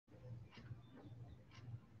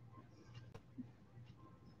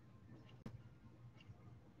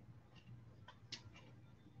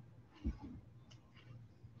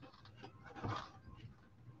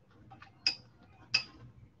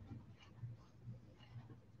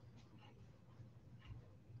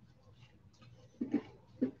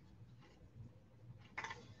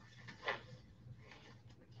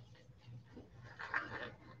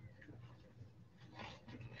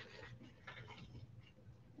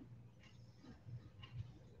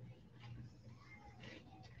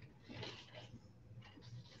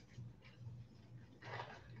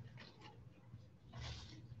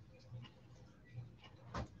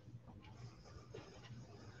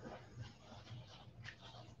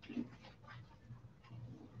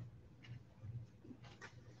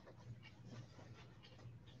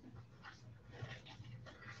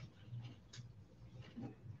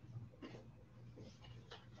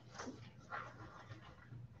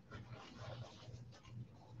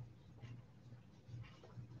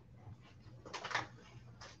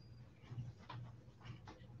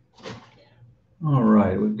All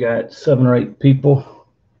right, we've got 7 or 8 people.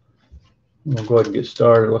 We'll go ahead and get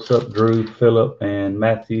started. What's up, Drew, Philip, and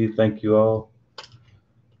Matthew? Thank you all.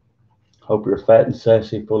 Hope you're fat and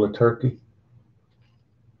sassy, full of turkey.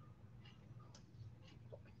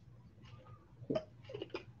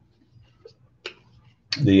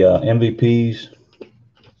 The MVPs: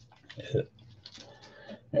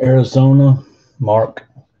 Arizona, Mark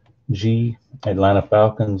G. Atlanta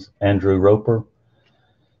Falcons, Andrew Roper.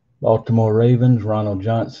 Baltimore Ravens, Ronald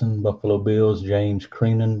Johnson. Buffalo Bills, James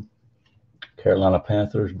Creenan. Carolina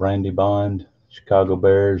Panthers, Brandy Bond. Chicago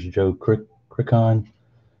Bears, Joe Crickon.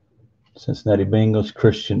 Cincinnati Bengals,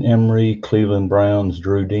 Christian Emery. Cleveland Browns,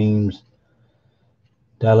 Drew Deems.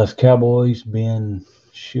 Dallas Cowboys, Ben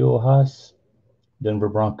Schulhaus. Denver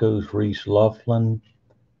Broncos, Reese Laughlin.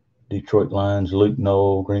 Detroit Lions, Luke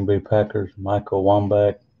Noel. Green Bay Packers, Michael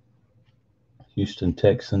Wambach. Houston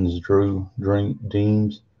Texans, Drew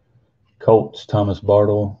Deems. Colts, Thomas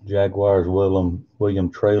Bartle. Jaguars,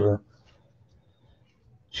 William Traylor.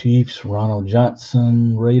 Chiefs, Ronald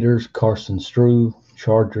Johnson. Raiders, Carson Strew.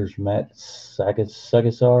 Chargers, Matt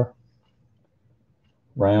Sagasar.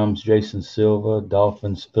 Rams, Jason Silva.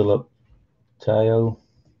 Dolphins, Philip Tayo.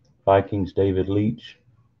 Vikings, David Leach.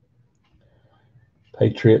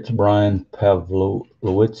 Patriots, Brian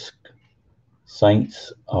Pavlovich.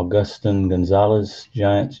 Saints, Augustin Gonzalez.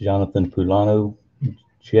 Giants, Jonathan Pulano.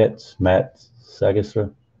 Jets, Matt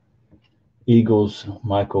Sagasar. Eagles,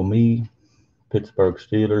 Michael Mee. Pittsburgh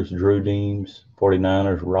Steelers, Drew Deems.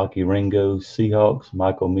 49ers, Rocky Ringo. Seahawks,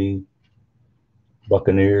 Michael Mee.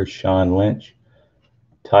 Buccaneers, Sean Lynch.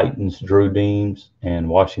 Titans, Drew Deems. And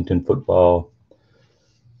Washington Football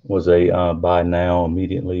was a buy now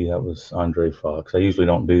immediately. That was Andre Fox. I usually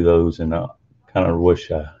don't do those, and I kind of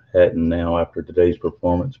wish I hadn't now after today's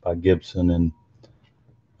performance by Gibson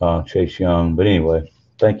and Chase Young. But anyway,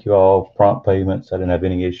 thank you all. Prompt payments. I didn't have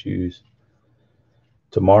any issues.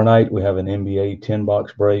 Tomorrow night we have an NBA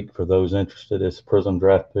 10-box break for those interested. It's Prism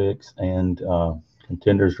draft picks and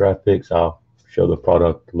Contenders draft picks. I'll show the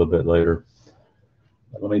product a little bit later.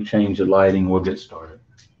 Let me change the lighting. We'll get started.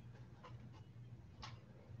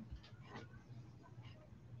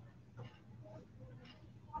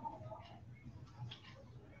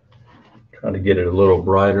 Try to get it a little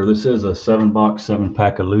brighter. This is a 7-box,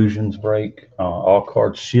 7-pack Illusions break. All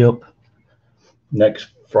cards ship. Next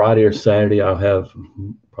Friday or Saturday, I'll have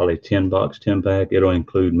probably 10-box, 10-pack. It'll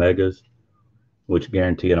include megas, which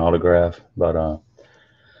guarantee an autograph. But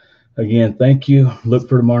again, thank you. Look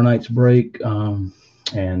for tomorrow night's break.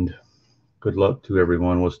 And good luck to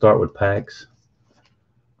everyone. We'll start with packs.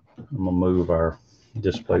 I'm going to move our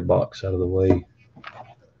display box out of the way.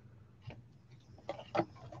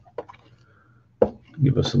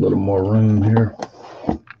 Give us a little more room here.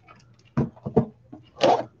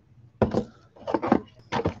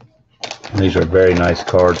 These are very nice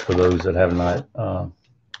cards for those that have not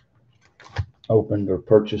opened or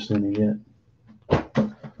purchased any yet.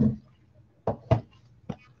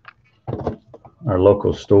 Our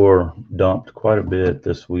local store dumped quite a bit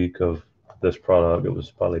this week of this product. It was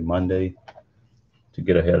probably Monday to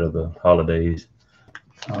get ahead of the holidays.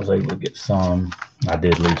 I was able to get some. I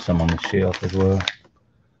did leave some on the shelf as well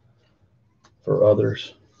for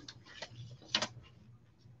others.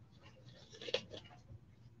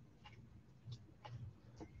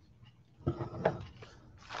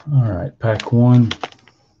 All right, pack one.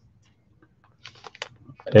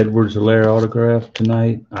 Edwards-Helaire autograph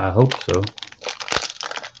tonight. I hope so.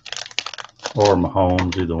 Or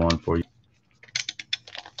Mahomes, either one for you.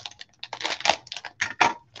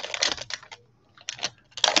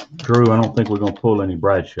 Drew, I don't think we're going to pull any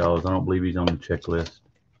Bradshaws. I don't believe he's on the checklist.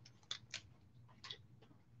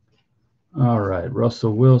 All right,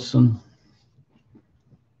 Russell Wilson.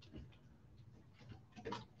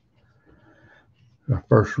 Our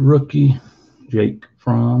first rookie, Jake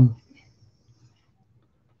Fromm.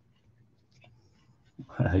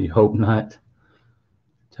 You hope not.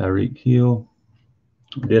 Tyreek Hill.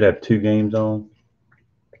 We did have 2 games on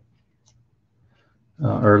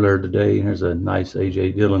earlier today. Here's a nice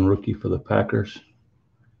A.J. Dillon rookie for the Packers.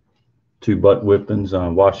 2 butt whippings.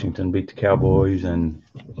 Washington beat the Cowboys and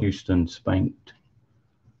Houston spanked.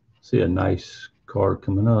 See a nice card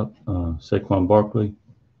coming up. Saquon Barkley.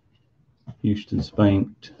 Houston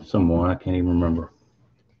spanked someone. I can't even remember.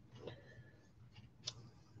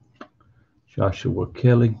 Joshua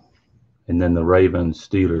Kelly. And then the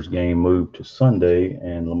Ravens-Steelers game moved to Sunday,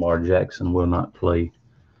 and Lamar Jackson will not play.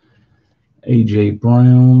 A.J.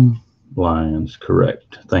 Brown, Lions,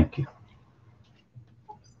 correct. Thank you.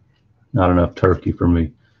 Not enough turkey for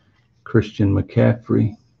me. Christian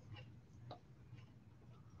McCaffrey.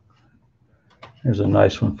 Here's a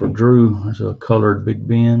nice one for Drew. There's a colored Big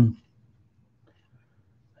Ben.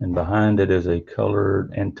 And behind it is a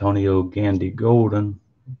colored Antonio Gandy Golden,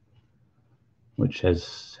 which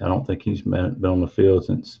has, I don't think he's been on the field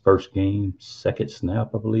since first game, second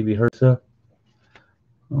snap, I believe he hurt himself.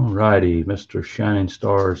 All righty, Mr. Shining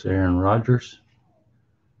Stars, Aaron Rodgers.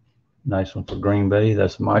 Nice one for Green Bay.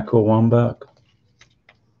 That's Michael Wambach.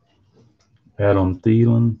 Adam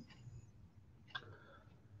Thielen.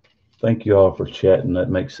 Thank you all for chatting. That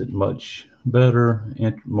makes it much better,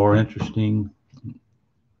 more interesting.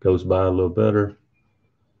 Goes by a little better.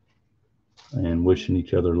 And wishing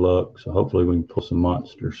each other luck. So hopefully we can pull some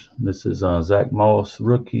monsters. This is Zach Moss,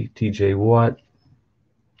 rookie, TJ Watt.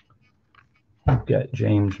 We've got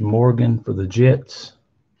James Morgan for the Jets.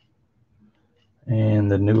 And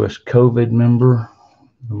the newest COVID member,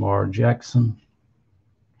 Lamar Jackson.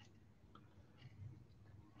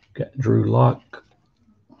 Got Drew Lock.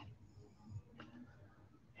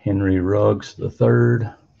 Henry Ruggs III.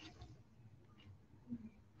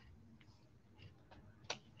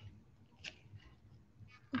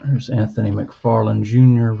 There's Anthony McFarland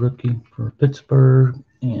Jr., rookie for Pittsburgh,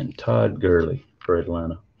 and Todd Gurley for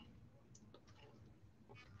Atlanta.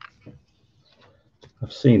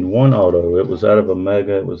 I've seen one auto. It was out of a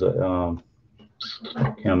Mega. It was a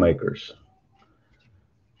Cam Akers.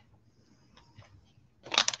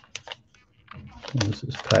 And this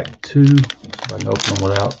is pack 2. See if I can open them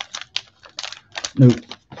without. Nope.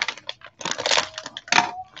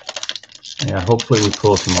 Yeah, hopefully we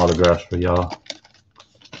pull some autographs for y'all.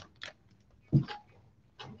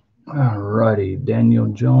 Alrighty, Daniel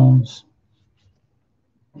Jones.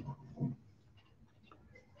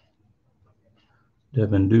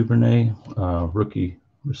 Devin Duvernay, rookie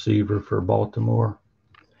receiver for Baltimore.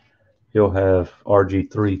 He'll have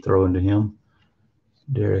RG3 thrown to him.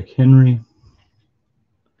 Derrick Henry.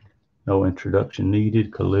 No introduction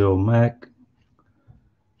needed. Khalil Mack.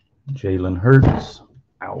 Jalen Hurts.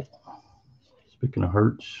 Ow. Speaking of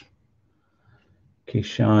Hurts.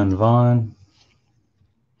 Keyshawn Vaughn.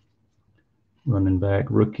 Running back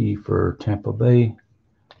rookie for Tampa Bay.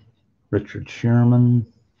 Richard Sherman.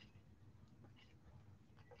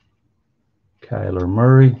 Kyler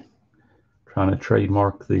Murray. Trying to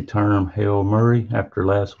trademark the term Hail Murray after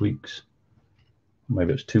last week's,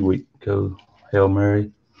 maybe it's 2 weeks ago, Hail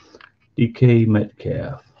Mary. DK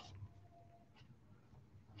Metcalf.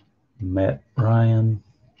 Matt Ryan.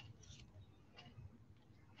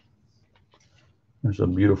 There's a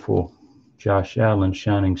beautiful Josh Allen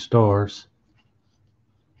Shining Stars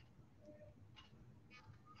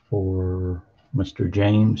for Mr.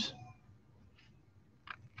 James.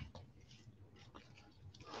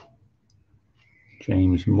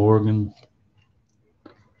 James Morgan.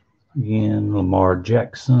 Again, Lamar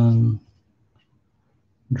Jackson.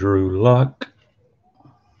 Drew Lock.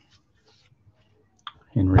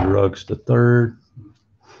 Henry Ruggs III.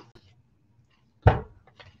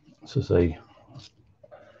 This is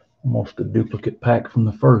almost a duplicate pack from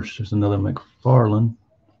the first. There's another McFarland.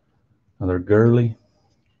 Another Gurley.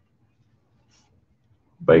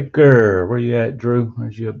 Baker, where you at, Drew?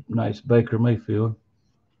 There's your nice Baker Mayfield.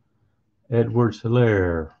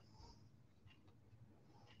 Edwards-Helaire.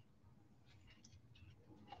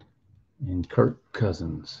 And Kirk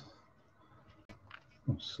Cousins.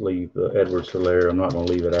 Let's leave the Edwards-Helaire. I'm not going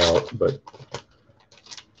to leave it out, but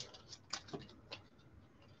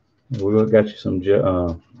we got you some.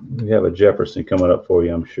 We have a Jefferson coming up for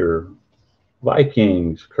you, I'm sure.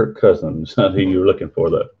 Vikings, Kirk Cousins. Not who you're looking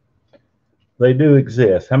for, though. They do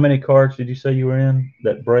exist. How many cards did you say you were in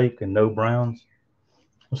that break and no Browns?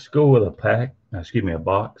 Let's go with a pack. Excuse me, a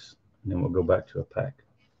box, and then we'll go back to a pack.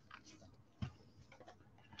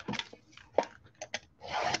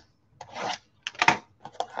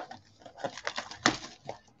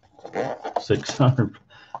 $600.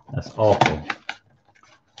 That's awful.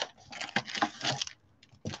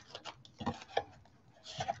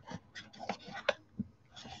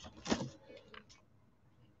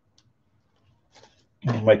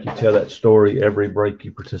 I'll make you tell that story every break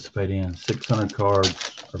you participate in. 600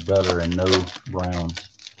 cards or better and no Browns.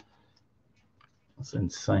 That's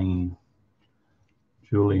insane.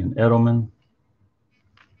 Julian Edelman.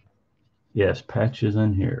 Yes, patches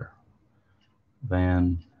in here.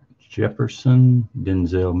 Van Jefferson,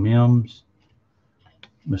 Denzel Mims,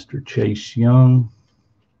 Mr. Chase Young,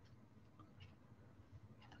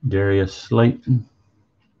 Darius Slayton,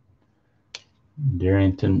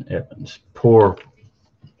 Darrington Evans. Poor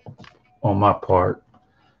on my part.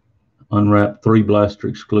 Unwrapped 3 blaster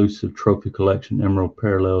exclusive trophy collection emerald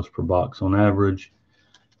parallels per box on average,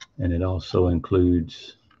 and it also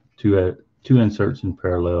includes two inserts in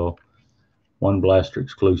parallel One blaster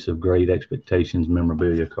exclusive Great Expectations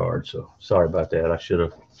memorabilia card. So sorry about that. I should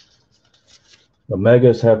have. The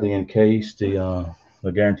Megas have the encased, the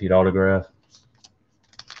guaranteed autograph.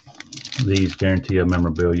 These guarantee a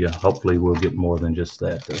memorabilia. Hopefully we'll get more than just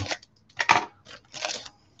that though.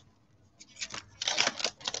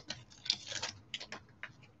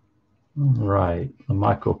 All right,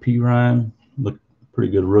 Michael Pirine, look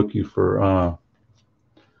pretty good rookie for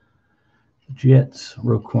Jets.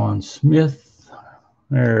 Roquan Smith.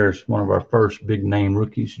 There's one of our first big name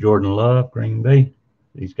rookies, Jordan Love, Green Bay.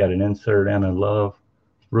 He's got an insert and a Love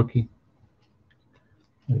rookie.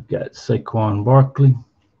 We've got Saquon Barkley.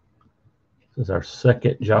 This is our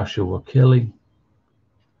second, Joshua Kelly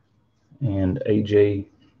and A.J.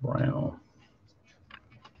 Brown.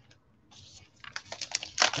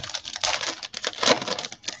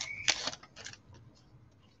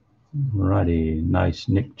 Alrighty, nice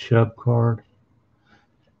Nick Chubb card.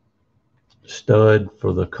 Stud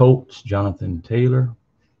for the Colts, Jonathan Taylor.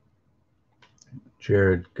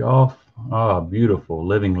 Jared Goff. Ah, beautiful.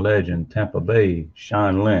 Living legend, Tampa Bay,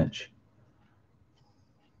 Sean Lynch.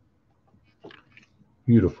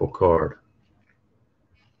 Beautiful card.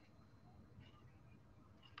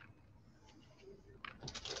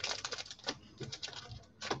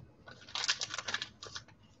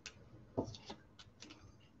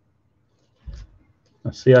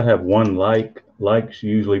 I see I have one like. Likes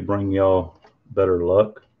usually bring y'all better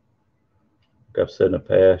luck. Like I've said in the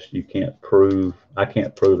past, you can't prove, I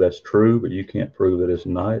can't prove that's true, but you can't prove that it's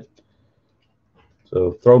not.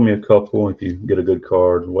 So throw me a couple if you get a good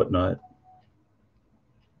card and whatnot.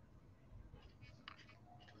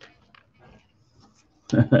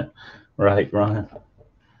 Right, Ryan.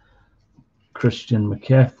 Christian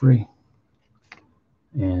McCaffrey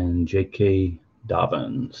and J.K.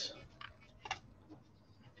 Dobbins.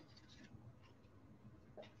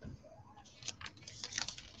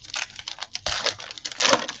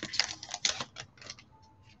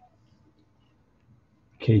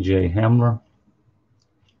 KJ Hamler,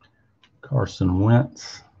 Carson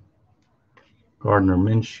Wentz, Gardner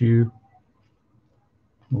Minshew,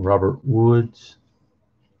 Robert Woods,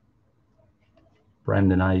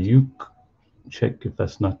 Brandon Ayuk. Check if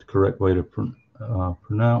that's not the correct way to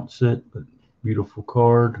pronounce it, but beautiful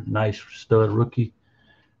card. Nice stud rookie.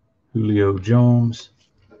 Julio Jones.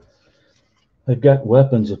 They've got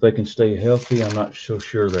weapons if they can stay healthy. I'm not so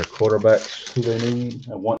sure their quarterbacks who they need.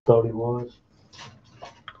 I once thought he was.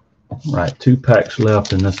 Right, 2 packs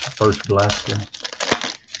left in this first blaster.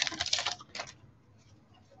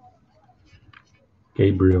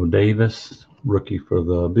 Gabriel Davis, rookie for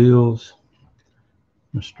the Bills.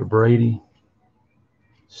 Mr. Brady.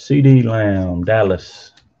 CeeDee Lamb,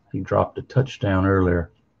 Dallas. He dropped a touchdown earlier.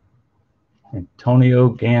 Antonio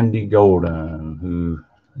Gandy Golden, who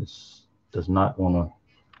does not want to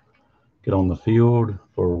get on the field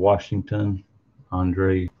for Washington.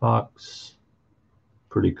 Andre Fox.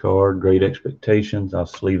 Pretty card, Great Expectations. I'll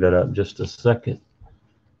sleeve that up just a second.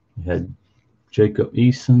 We had Jacob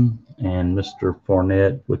Eason and Mr.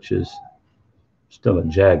 Fournette, which is still a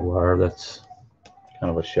Jaguar. That's kind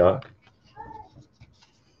of a shock.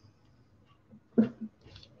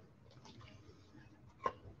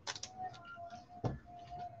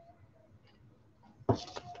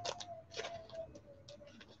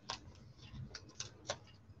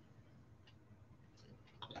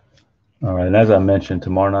 All right, and as I mentioned,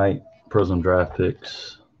 tomorrow night, Prism Draft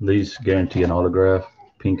Picks. These guarantee an autograph.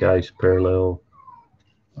 Pink Ice Parallel.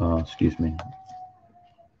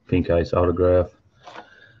 Pink Ice autograph.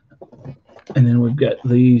 And then we've got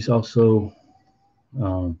these also.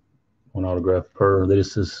 One autograph per.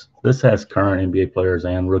 This has current NBA players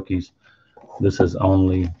and rookies. This is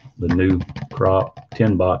only the new crop.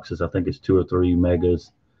 10 boxes. I think it's 2 or 3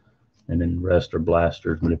 megas, and then the rest are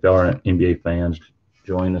blasters. But if y'all are NBA fans,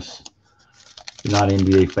 join us. If you're not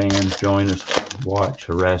NBA fans, join us, watch,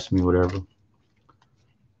 harass me, whatever.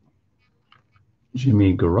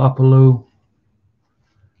 Jimmy Garoppolo,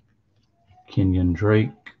 Kenyon Drake,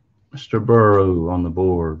 Mr. Burrow on the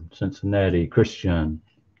board, Cincinnati, Christian,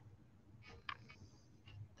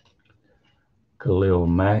 Khalil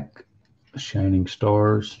Mack, Shining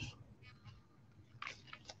Stars.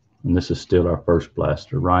 And this is still our first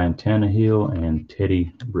blaster, Ryan Tannehill and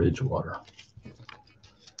Teddy Bridgewater.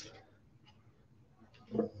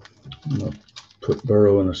 I'm going to put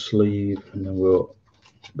Burrow in a sleeve, and then we'll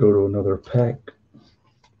go to another pack.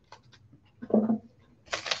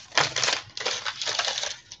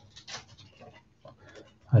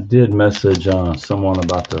 I did message someone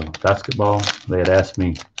about the basketball. They had asked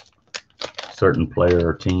me certain player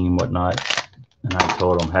or team, whatnot, and I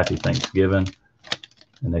told them Happy Thanksgiving.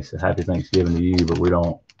 And they said Happy Thanksgiving to you, but we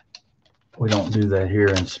don't do that here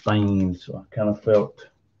in Spain. So I kind of felt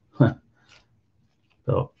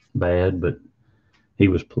bad, but he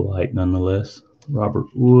was polite nonetheless. Robert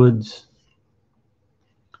Woods.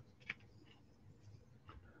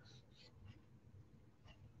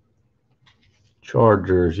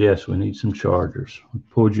 Chargers. Yes, we need some Chargers. We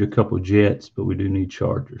pulled you a couple Jets, but we do need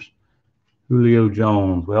Chargers. Julio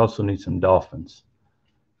Jones. We also need some Dolphins.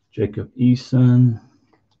 Jacob Eason.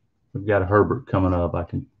 We've got a Herbert coming up. I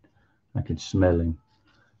can smell him.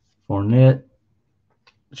 Fournette.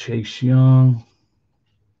 Chase Young.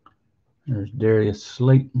 There's Darius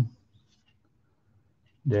Slayton.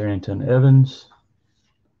 Darrington Evans.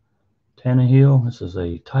 Tannehill. This is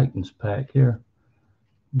a Titans pack here.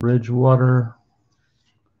 Bridgewater.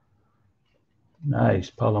 Nice.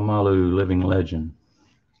 Palomalu, living legend.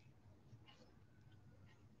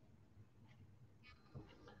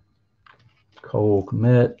 Cole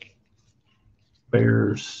Kmet.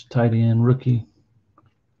 Bears tight end rookie.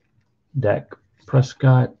 Dak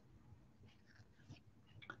Prescott.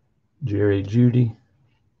 Jerry Jeudy.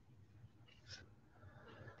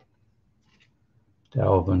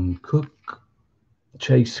 Dalvin Cook.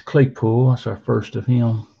 Chase Claypool. That's our first of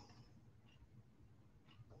him.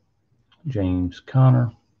 James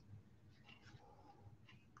Conner.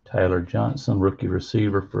 Tyler Johnson, rookie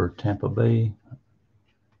receiver for Tampa Bay.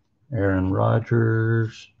 Aaron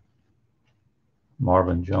Rodgers.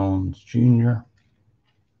 Marvin Jones Jr.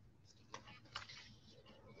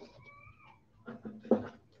 All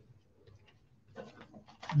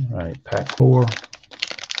right, pack 4.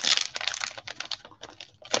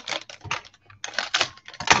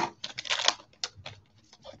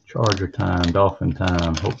 Charger time, Dolphin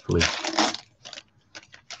time, hopefully.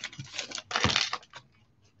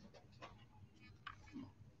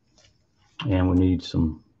 And we need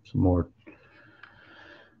some more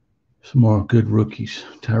good rookies.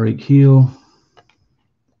 Tyreek Hill,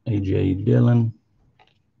 A.J. Dillon,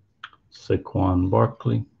 Saquon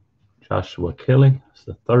Barkley, Joshua Kelly. That's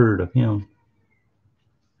the third of him.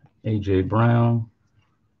 A.J. Brown,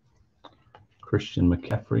 Christian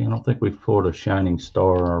McCaffrey. I don't think we've pulled a shining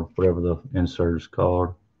star or whatever the insert is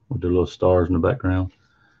called with the little stars in the background.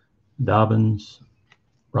 Dobbins,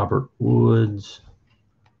 Robert Woods.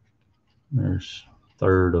 There's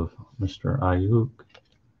third of Mr. Ayuk.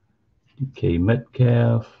 DK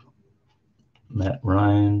Metcalf, Matt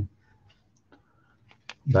Ryan.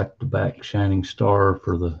 Back-to-back shining star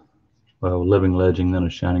for the living legend, then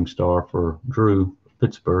a shining star for Drew,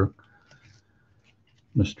 Pittsburgh.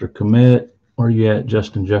 Mr. Kmet, where you at,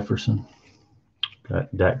 Justin Jefferson?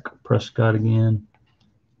 Got Dak Prescott again.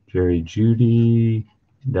 Jerry Jeudy,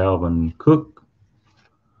 Dalvin Cook,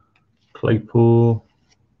 Claypool,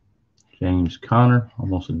 James Conner,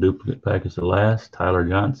 almost a duplicate pack as the last, Tyler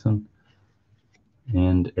Johnson,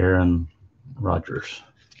 and Aaron Rodgers.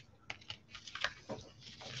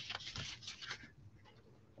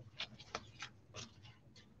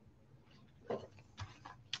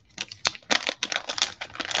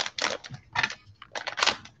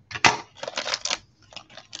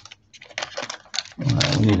 All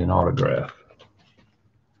right, we need an autograph.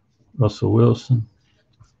 Russell Wilson,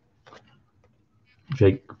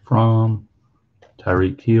 Jake Fromm,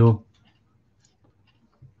 Tyreek Hill,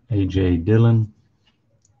 A.J. Dillon,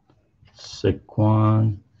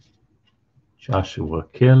 Saquon, Joshua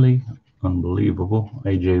Kelly, unbelievable,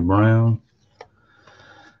 A.J. Brown,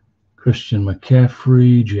 Christian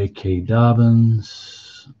McCaffrey, J.K.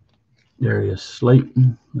 Dobbins, Darius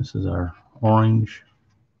Slayton. This is our orange.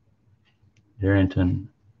 Darrington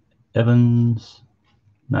Evans.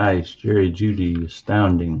 Nice. Jerry Jeudy,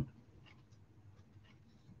 astounding.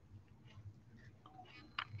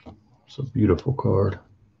 It's a beautiful card.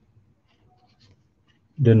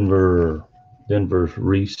 Denver's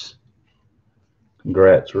Reese.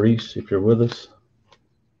 Congrats, Reese, if you're with us.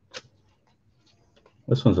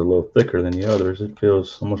 This one's a little thicker than the others. It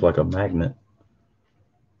feels almost like a magnet.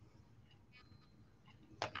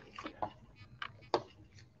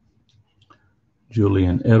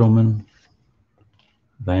 Julian Edelman,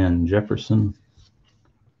 Van Jefferson,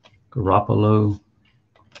 Garoppolo,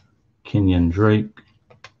 Kenyon Drake,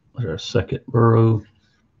 our second Burrow,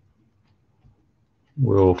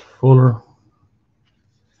 Will Fuller,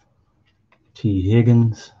 T.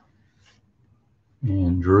 Higgins,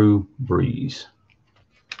 and Drew Brees.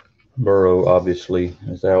 Burrow obviously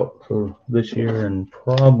is out for this year and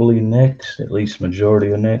probably next, at least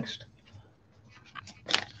majority of next.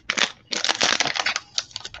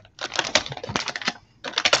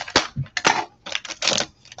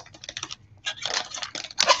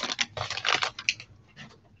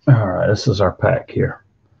 All right, this is our pack here.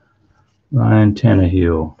 Ryan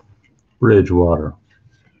Tannehill, Bridgewater.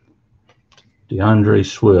 DeAndre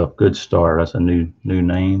Swift, good start. That's a new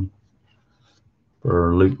name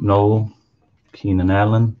for Luke Knoll. Keenan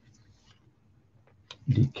Allen,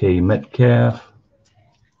 DK Metcalf,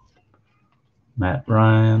 Matt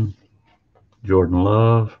Ryan, Jordan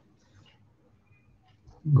Love,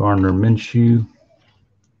 Gardner Minshew,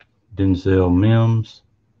 Denzel Mims.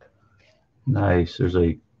 Nice. There's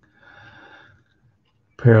a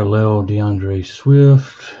parallel DeAndre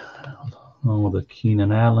Swift, along with a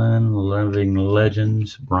Keenan Allen, Living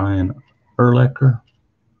Legends, Brian Urlacher,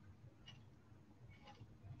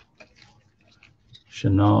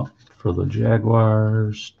 Shenault for the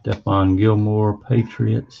Jaguars, Stephon Gilmore,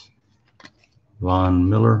 Patriots, Von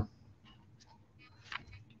Miller,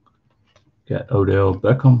 got Odell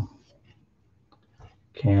Beckham,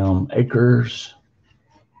 Cam Akers,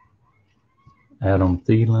 Adam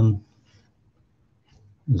Thielen,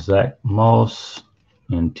 Zach Moss,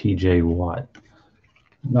 and TJ Watt.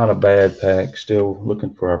 Not a bad pack. Still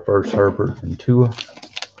looking for our first Herbert and Tua.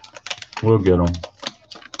 We'll get them.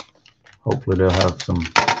 Hopefully they'll have some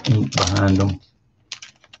ink behind them.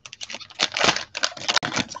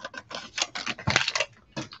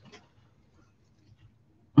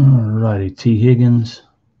 Alrighty, T. Higgins,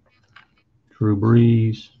 Drew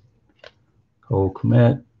Brees, Cole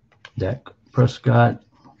Kmet, Dak Prescott,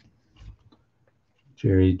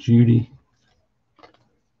 Jerry Jeudy,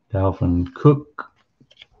 Dalvin Cook,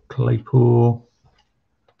 Claypool,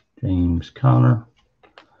 James Conner,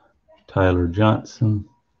 Tyler Johnson,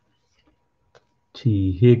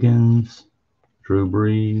 T. Higgins, Drew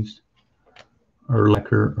Brees,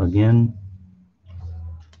 Urlacher again,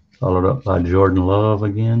 followed up by Jordan Love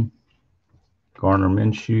again, Gardner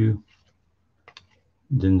Minshew,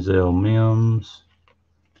 Denzel Mims,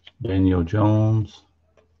 Daniel Jones,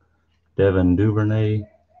 Devin Duvernay,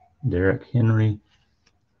 Derrick Henry,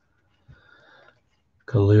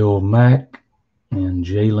 Khalil Mack, and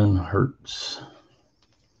Jalen Hurts.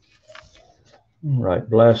 All right,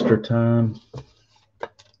 blaster time.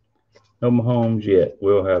 No Mahomes yet.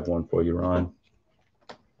 We'll have one for you, Ron.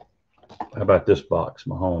 How about this box,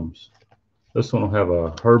 Mahomes? This one will have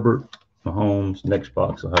a Herbert, Mahomes. Next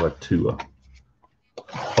box will have a Tua.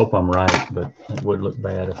 Hope I'm right, but it would look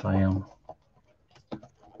bad if I am.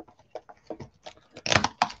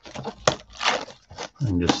 I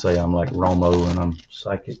can just say I'm like Romo and I'm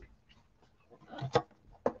psychic.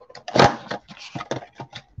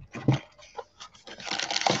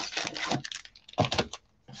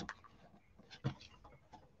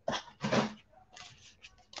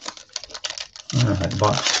 All right,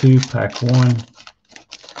 box 2, pack 1.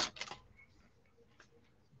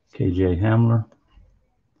 KJ Hamler,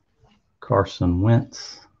 Carson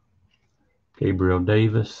Wentz, Gabriel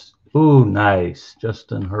Davis. Ooh, nice.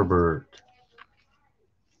 Justin Herbert.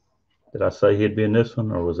 Did I say he'd be in this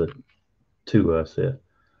one, or was it 2 I said?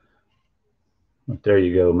 But there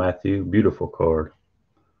you go, Matthew. Beautiful card.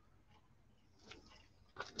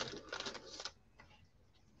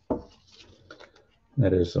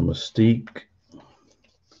 That is a Mystique.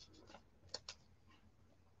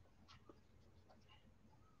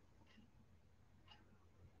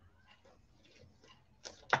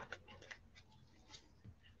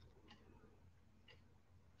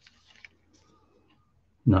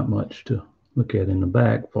 Not much to look at in the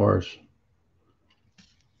back, far as,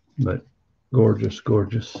 but gorgeous,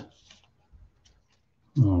 gorgeous.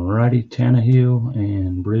 All righty, Tannehill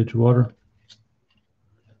and Bridgewater.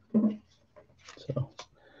 So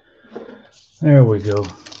there we go.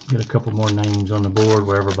 Get a couple more names on the board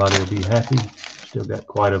where everybody will be happy. Still got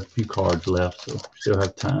quite a few cards left, so still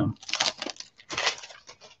have time.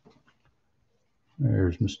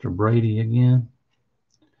 There's Mr. Brady again.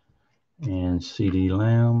 And CeeDee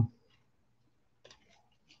Lamb,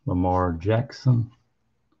 Lamar Jackson,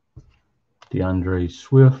 DeAndre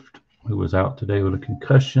Swift, who was out today with a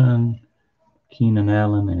concussion, Keenan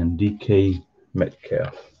Allen, and DK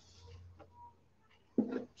Metcalf.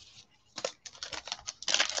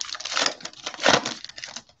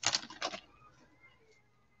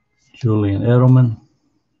 Julian Edelman.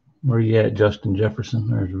 Where you at, Justin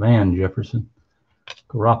Jefferson? There's Van Jefferson.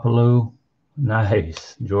 Garoppolo.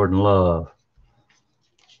 Nice. Jordan Love.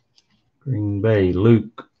 Green Bay.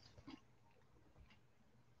 Luke.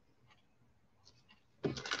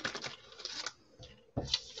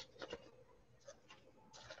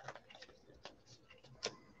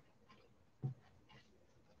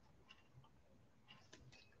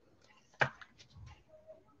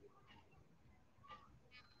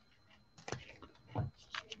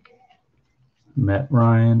 Matt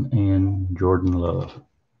Ryan and Jordan Love.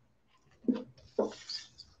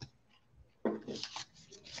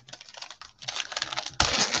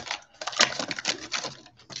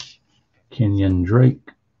 Kenyon Drake.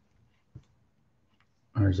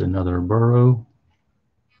 There's another Burrow.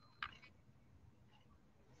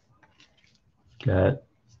 Got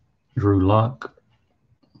Drew Lock,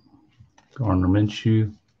 Gardner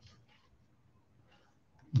Minshew,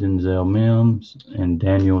 Denzel Mims, and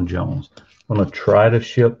Daniel Jones. I'm going to try to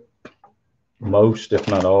ship most, if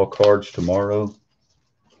not all, cards tomorrow.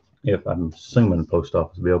 If I'm assuming the post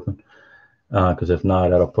office will be open. Because if not,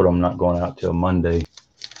 that'll put them not going out till Monday.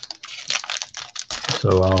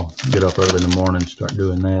 So I'll get up early in the morning and start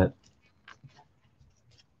doing that.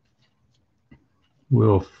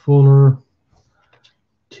 Will Fuller,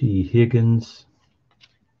 T. Higgins,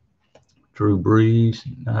 Drew Brees,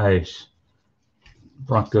 nice.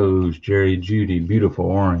 Broncos, Jerry Jeudy, beautiful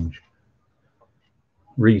orange.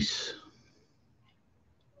 Reese.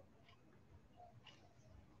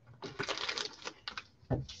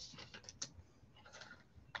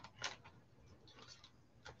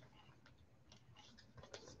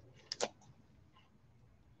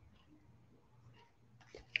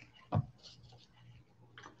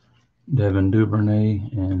 Devin Duvernay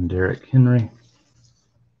and Derrick Henry.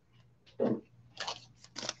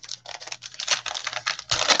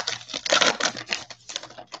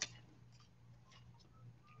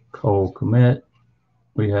 Cole Kmet.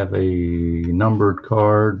 We have a numbered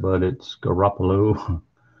card, but it's Garoppolo.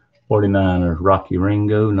 49ers, Rocky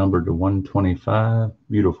Ringo, numbered to 125.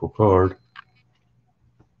 Beautiful card.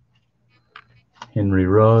 Henry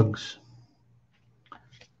Ruggs.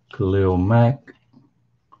 Khalil Mack.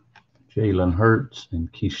 Jalen Hurts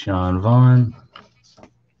and Keyshawn Vaughn.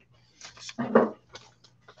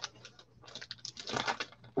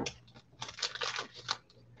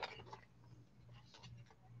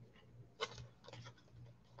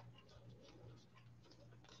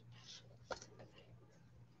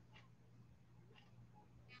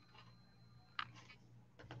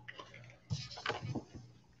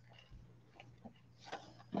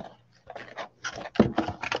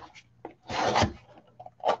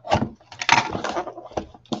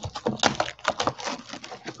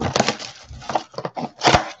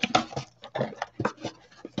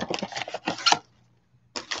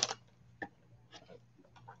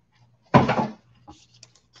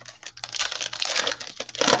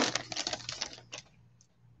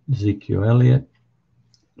 Ezekiel Elliott,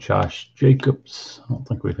 Josh Jacobs. I don't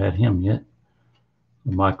think we've had him yet.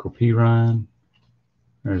 Michael P. Ryan.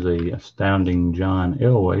 There's a astounding John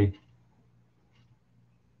Elway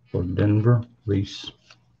for Denver. Reese.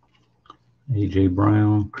 A.J.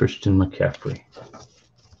 Brown, Christian McCaffrey.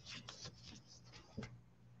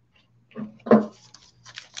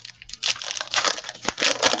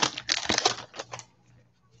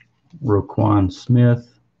 Roquan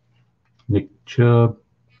Smith, Nick Chubb,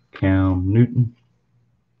 Cam Newton,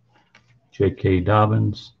 J.K.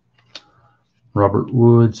 Dobbins, Robert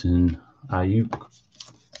Woods, and Ayuk.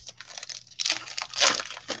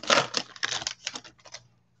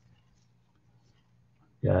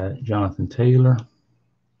 Got Jonathan Taylor,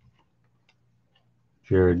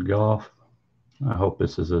 Jared Goff. I hope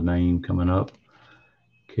this is a name coming up.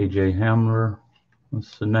 KJ Hamler.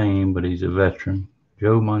 What's the name? But he's a veteran.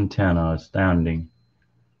 Joe Montana, astounding.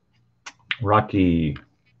 Rocky.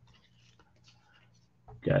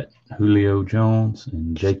 Got Julio Jones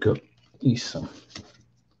and Jacob Eason.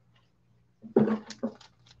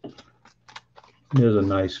 Here's a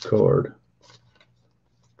nice card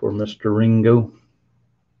for Mr. Ringo.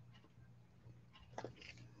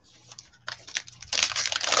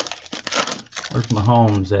 Where's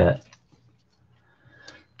Mahomes at?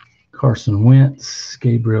 Carson Wentz,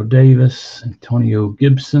 Gabriel Davis, Antonio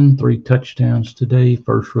Gibson, 3 touchdowns today.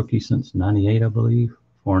 First rookie since '98, I believe.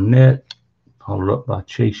 Fournette, followed up by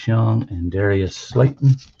Chase Young and Darius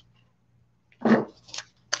Slayton.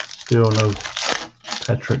 Still no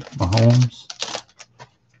Patrick Mahomes.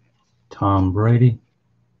 Tom Brady,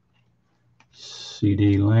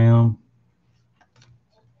 C.D. Lamb,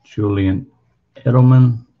 Julian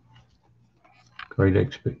Edelman, Great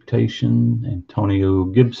Expectation, Antonio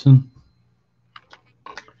Gibson,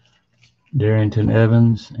 Darrington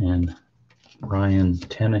Evans, and Ryan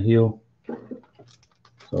Tannehill.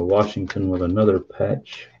 So Washington with another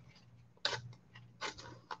patch.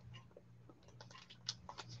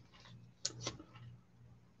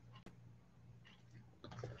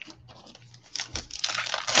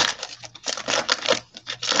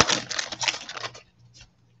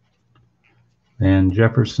 Van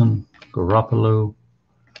Jefferson, Garoppolo,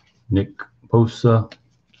 Nick Bosa,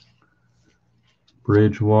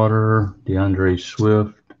 Bridgewater, DeAndre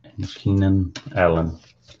Swift, and Keenan Allen.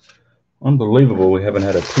 Unbelievable we haven't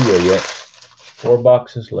had a Tua yet. 4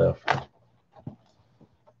 boxes left.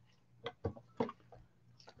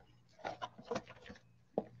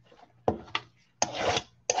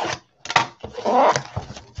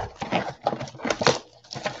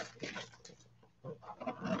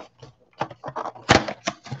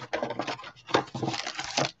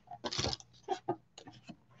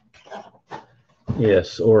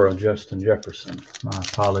 Yes, or Justin Jefferson. My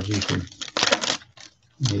apologies.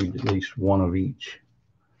 We need at least one of each.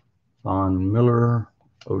 Von Miller,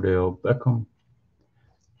 Odell Beckham,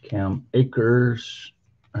 Cam Akers.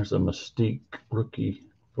 There's a Mystique rookie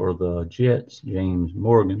for the Jets, James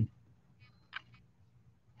Morgan,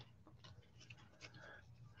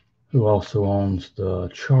 who also owns the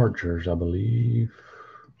Chargers, I believe.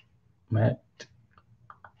 Matt.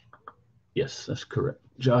 Yes, that's correct.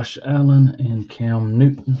 Josh Allen and Cam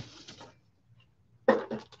Newton.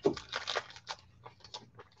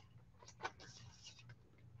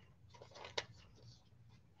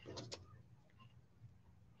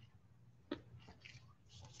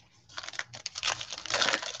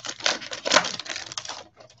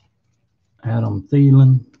 Adam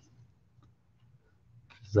Thielen,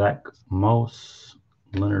 Zach Moss,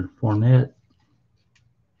 Leonard Fournette,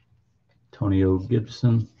 Antonio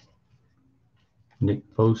Gibson, Nick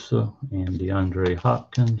Bosa, and DeAndre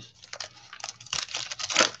Hopkins.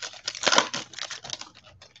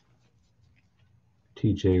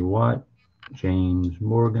 TJ Watt, James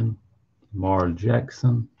Morgan, Lamar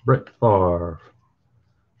Jackson, Brett Favre.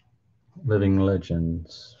 Living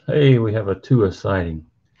Legends. Hey, we have a Tua sighting,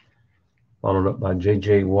 followed up by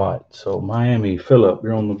JJ Watt. So Miami, Phillip,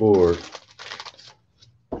 you're on the board.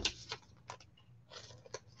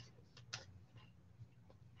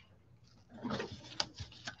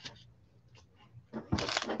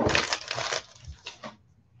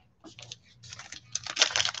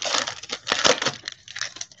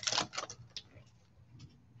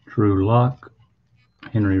 Drew Lock,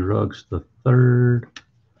 Henry Ruggs III,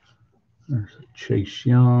 there's Chase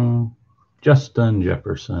Young, Justin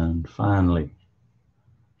Jefferson, finally.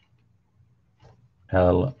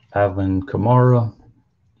 Alvin Kamara,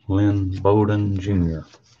 Lynn Bowden Jr.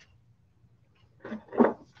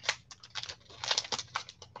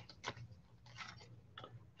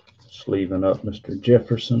 Sleeving up Mr.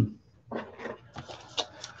 Jefferson.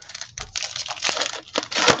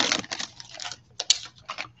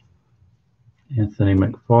 Anthony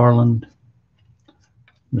McFarland,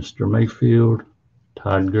 Mr. Mayfield,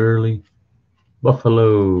 Todd Gurley,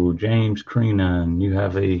 Buffalo, James Creenan. You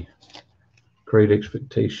have a Great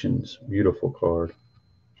Expectations, beautiful card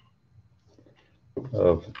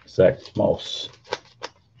of Zach Moss.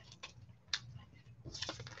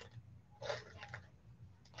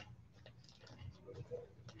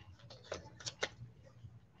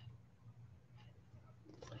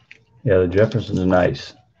 Yeah, the Jefferson's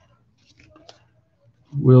nice.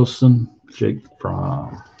 Wilson, Jake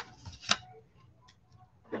Fromm.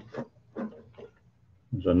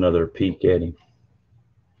 There's another peek at him.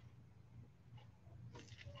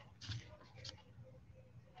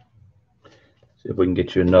 See if we can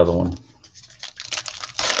get you another one.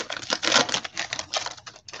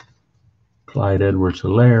 Clyde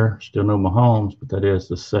Edwards-Helaire, still no Mahomes, but that is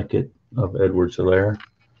the second of Edwards-Helaire.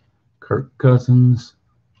 Kirk Cousins,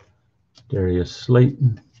 Darius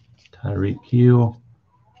Slayton, Tyreek Hill,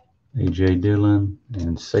 A.J. Dillon,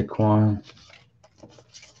 and Saquon.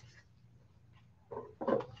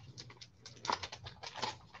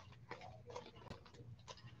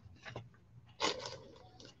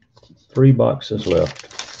 Three boxes left.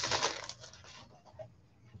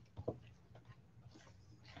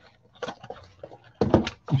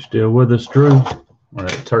 You still with us, Drew? Or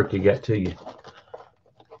that turkey got to you?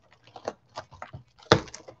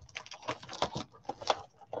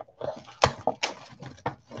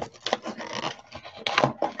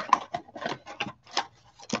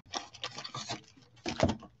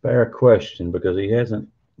 Fair question, because he hasn't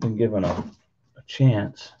been given a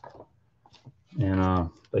chance. And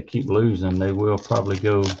they keep losing, they will probably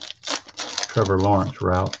go Trevor Lawrence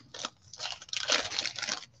route.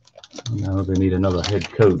 I know they need another head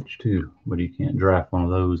coach too, but you can't draft one of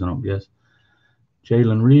those, I don't guess.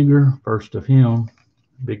 Jalen Reagor, first of him.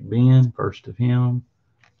 Big Ben, first of him.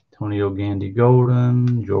 Antonio Gandy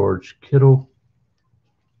Golden, George Kittle,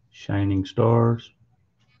 Shining Stars.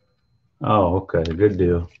 Oh, okay, good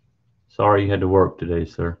deal. Sorry you had to work today,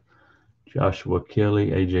 sir. Joshua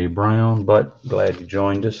Kelly, A.J. Brown, but glad you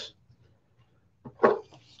joined us.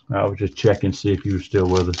 I was just checking, see if you were still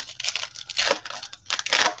with us.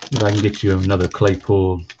 If I can get you another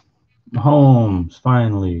Claypool. Mahomes,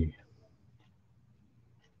 finally.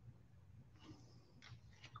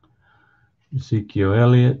 Ezekiel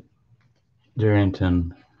Elliott,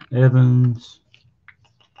 Darrington Evans,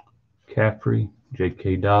 Caffrey,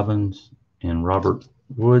 J.K. Dobbins, and Robert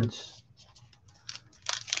Woods.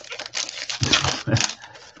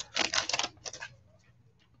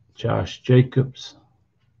 Josh Jacobs,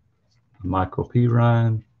 Michael P.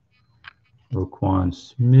 Ryan, Roquan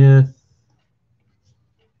Smith,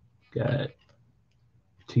 Got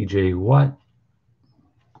TJ Watt,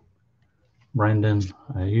 Brandon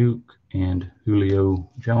Ayuk, and Julio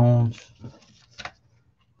Jones.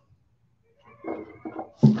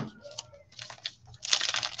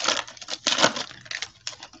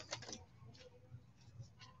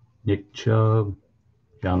 Nick Chubb,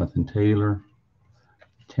 Jonathan Taylor,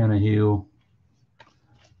 Tannehill,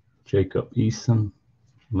 Jacob Eason,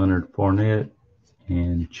 Leonard Fournette,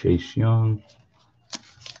 and Chase Young.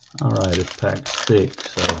 All right, it's pack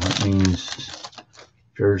 6, so that means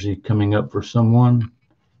jersey coming up for someone.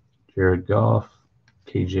 Jared Goff,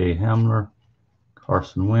 KJ Hamler,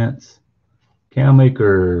 Carson Wentz, Cam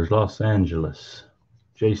Akers, Los Angeles,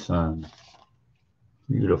 Jason.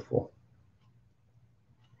 Beautiful.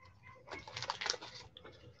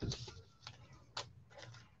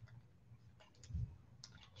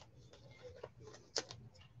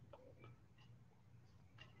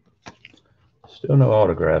 Still no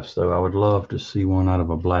autographs, though. I would love to see one out of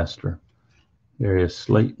a blaster. Darius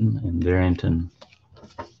Slayton and Darrington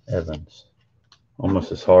Evans.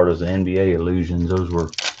 Almost as hard as the NBA illusions. Those were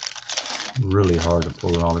really hard to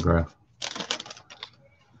pull an autograph.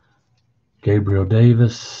 Gabriel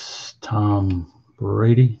Davis, Tom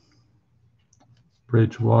Brady,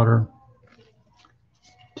 Bridgewater,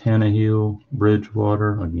 Tannehill,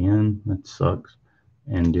 Bridgewater, again, that sucks,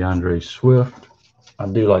 and DeAndre Swift. I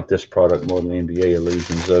do like this product more than the NBA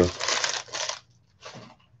illusions, though.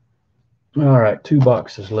 All right, 2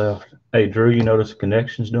 boxes left. Hey, Drew, you notice the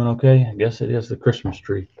connection's doing okay? I guess it is the Christmas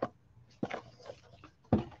tree.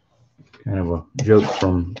 Kind of a joke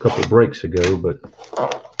from a couple of breaks ago, but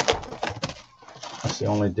that's the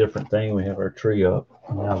only different thing. We have our tree up.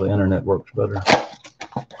 Now the internet works better.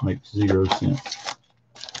 Makes 0 sense.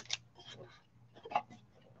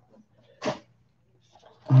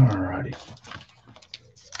 Alrighty.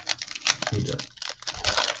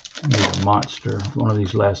 Need a monster. One of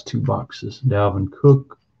these last 2 boxes. Dalvin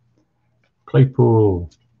Cook, Claypool,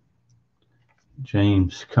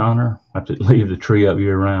 James Conner. I have to leave the tree up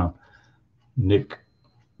year round. Nick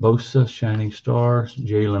Bosa, Shining Stars,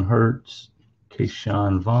 Jalen Hurts,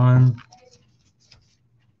 Keyshawn Vaughn,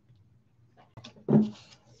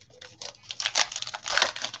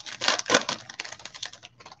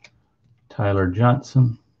 Tyler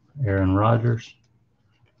Johnson, Aaron Rodgers,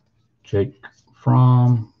 Jake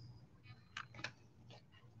Fromm,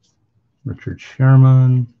 Richard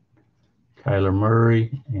Sherman, Kyler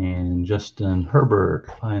Murray, and Justin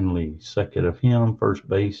Herbert. Finally, second of him, first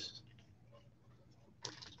base.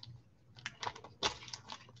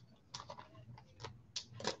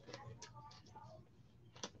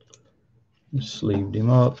 Just sleeved him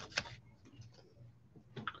up.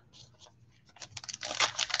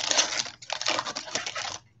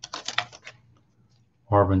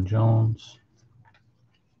 Marvin Jones,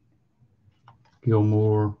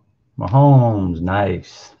 Gilmore, Mahomes,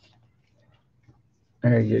 nice.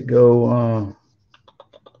 There you go,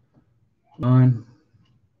 9.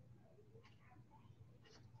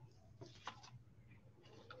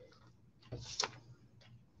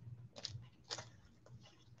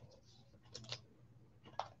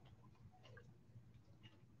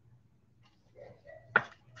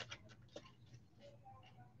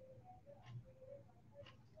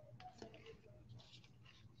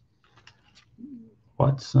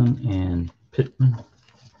 Watson and Pittman.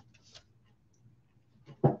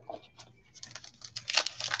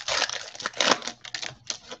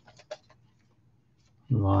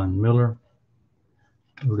 Von Miller,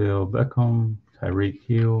 Odell Beckham, Tyreek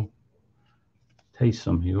Hill,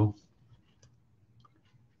 Taysom Hill,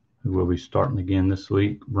 who will be starting again this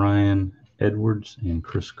week, Brian Edwards and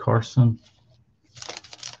Chris Carson.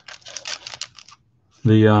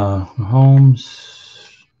 The Mahomes,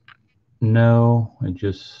 no, I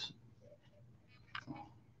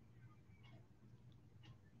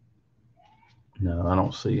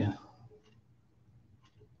don't see it.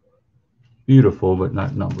 Beautiful, but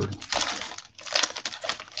not numbered.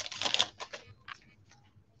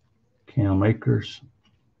 Cam Akers,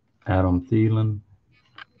 Adam Thielen,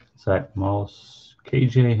 Zach Moss,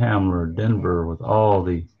 KJ Hamler, Denver, with all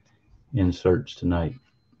the inserts tonight.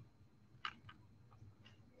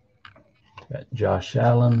 Got Josh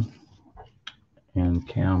Allen and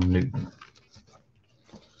Cam Newton.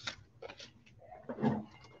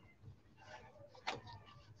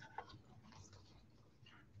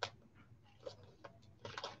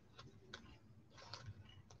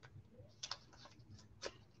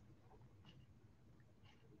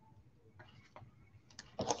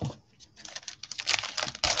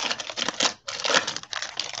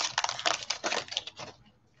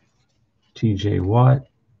 TJ Watt,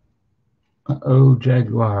 Uh-oh,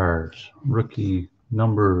 Jaguars. Rookie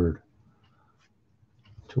numbered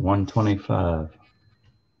to 125.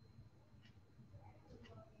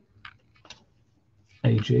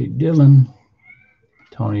 A.J. Dillon,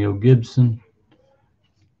 Antonio Gibson,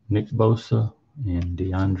 Nick Bosa, and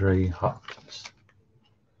DeAndre Hopkins.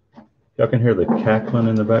 Y'all can hear the cackling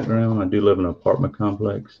in the background. I do live in an apartment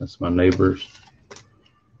complex. That's my neighbors.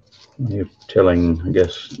 They're telling, I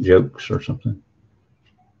guess, jokes or something.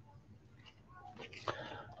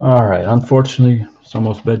 All right, unfortunately, it's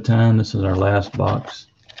almost bedtime. This is our last box.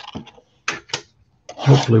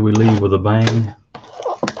 Hopefully we leave with a bang.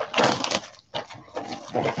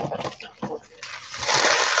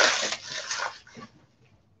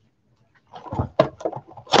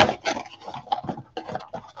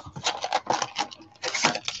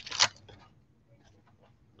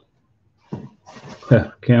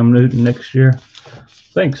 Cam Newton next year? I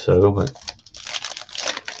think so, but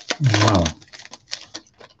wow.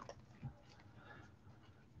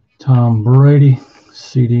 Tom Brady,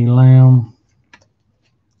 CeeDee Lamb,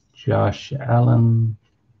 Josh Allen,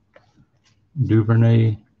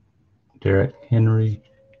 Duvernay, Derrick Henry,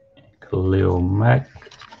 Khalil Mack,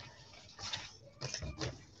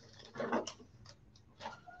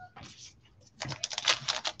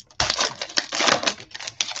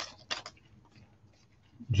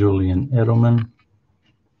 Julian Edelman,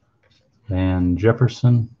 Van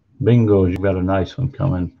Jefferson. Bingo, you got a nice one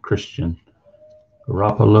coming. Christian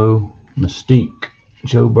Garoppolo, Mystique,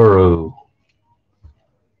 Joe Burrow.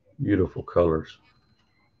 Beautiful colors.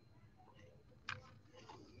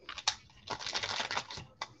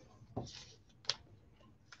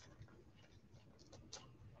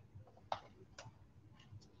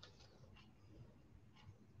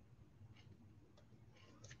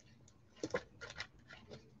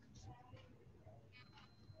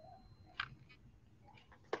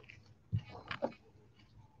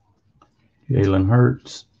 Jalen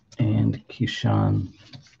Hurts and Keyshawn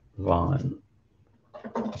Vaughn.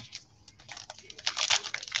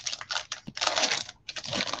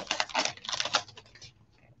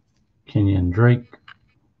 Kenyon Drake,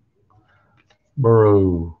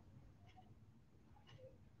 Burrow,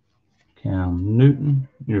 Cam Newton.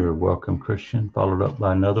 You're welcome, Christian. Followed up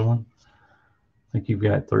by another one. I think you've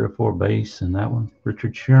got 3 or 4 base in that one.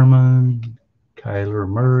 Richard Sherman, Kyler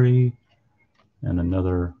Murray, and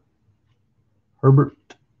another Herbert.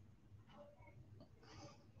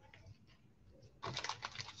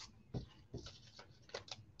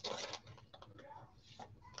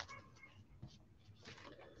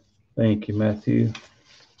 Thank you, Matthew.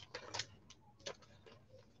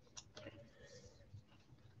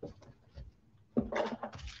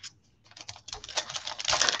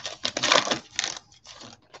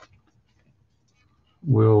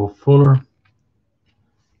 Will Fuller,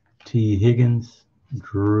 T. Higgins,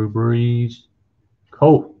 Drew Brees,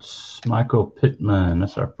 Colts, Michael Pittman.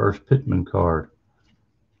 That's our first Pittman card.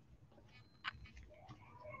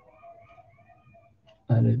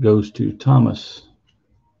 And it goes to Thomas.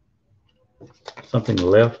 Something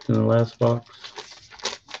left in the last box.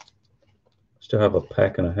 Still have a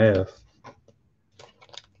pack and a half.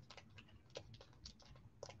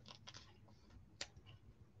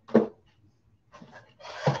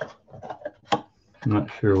 I'm not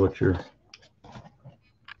sure what you're...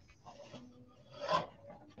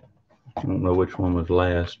 I don't know which one was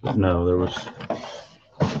last, but no, there was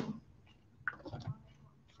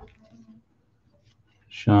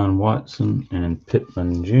Sean Watson and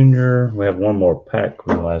Pittman Jr. We have one more pack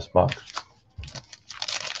from the last box.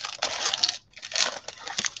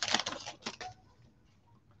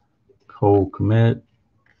 Cole Kmet,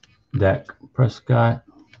 Dak Prescott,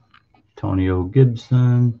 Antonio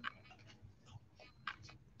Gibson,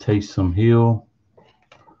 Taysom Hill,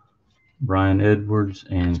 Brian Edwards,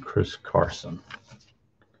 and Chris Carson.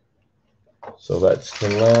 So that's the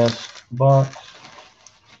last box.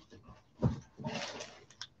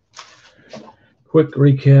 Quick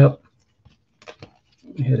recap.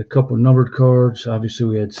 We had a couple numbered cards. Obviously,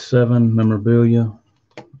 we had 7 memorabilia.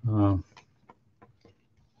 I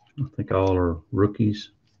think all are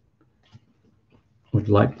rookies. Would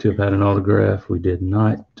like to have had an autograph. We did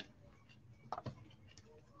not.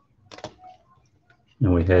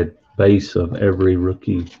 And we had base of every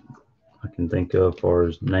rookie I can think of as far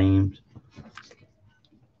as names.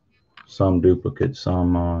 Some duplicates,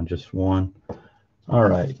 some just one. All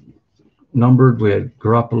right. Numbered, we had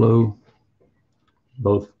Garoppolo,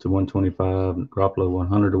 both to 125. Garoppolo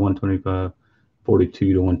 100 to 125.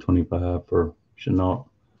 42 to 125 for Chenault.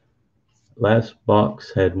 Last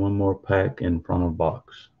box had one more pack in front of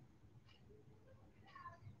box.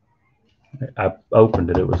 I opened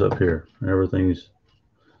it. It was up here. Everything's.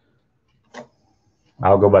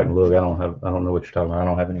 I'll go back and look. I don't know what you're talking about. I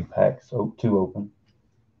don't have any packs to open.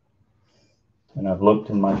 And I've looked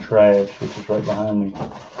in my trash, which is right behind me,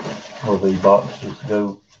 where the boxes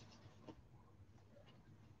go.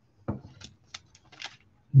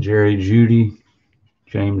 Jerry Jeudy,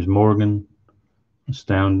 James Morgan,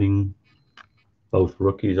 Astounding, both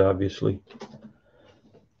rookies, obviously.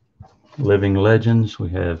 Living Legends, we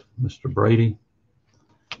have Mr. Brady,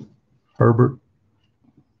 Herbert.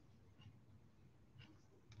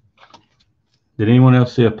 Did anyone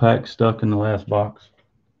else see a pack stuck in the last box?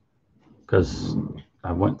 Because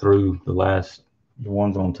I went through the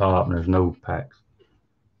ones on top, and there's no packs.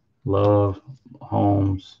 Love,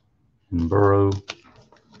 Holmes, and Burrow.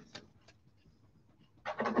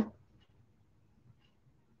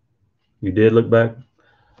 You did look back?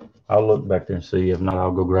 I'll look back there and see. If not,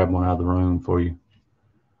 I'll go grab one out of the room for you.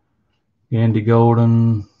 Andy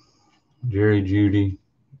Golden, Jerry Jeudy,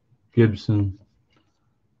 Gibson,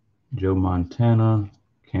 Joe Montana,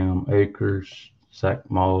 Cam Akers, Zach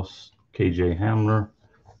Moss, KJ Hamler.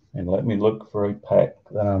 And let me look for a pack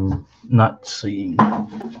that I'm not seeing.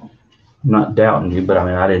 I'm not doubting you, but I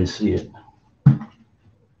mean, I didn't see it.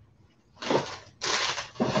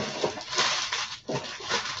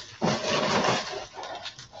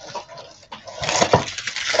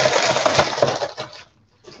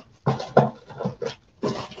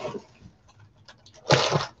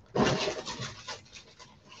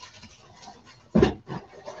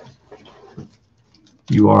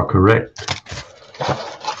 You are correct.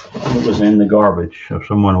 It was in the garbage, so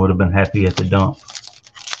someone would have been happy at the dump.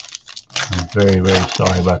 I'm very, very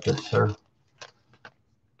sorry about that, sir.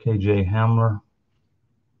 KJ Hamler,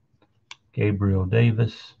 Gabriel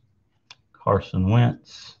Davis, Carson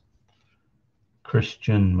Wentz,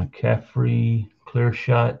 Christian McCaffrey, Clear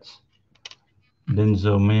Shots,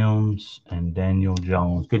 Denzel Mims, and Daniel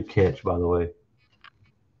Jones. Good catch, by the way.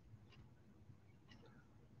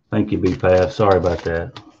 Thank you, B-Pav. Sorry about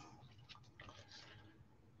that.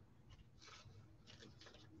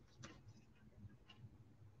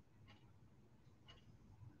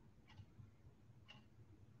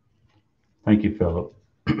 Thank you, Philip.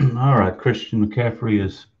 All right, Christian McCaffrey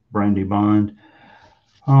is Brandy Bond.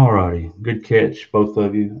 All righty, good catch, both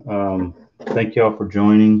of you. Thank y'all for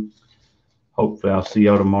joining. Hopefully, I'll see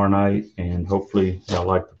y'all tomorrow night, and hopefully, y'all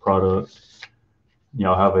like the product.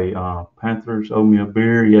 Y'all have a Panthers owe me a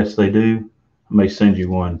beer? Yes, they do. I may send you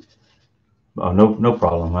one. No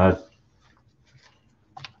problem. I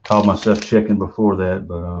called myself checking before that,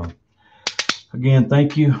 but again,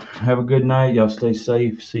 thank you. Have a good night. Y'all stay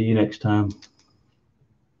safe. See you next time.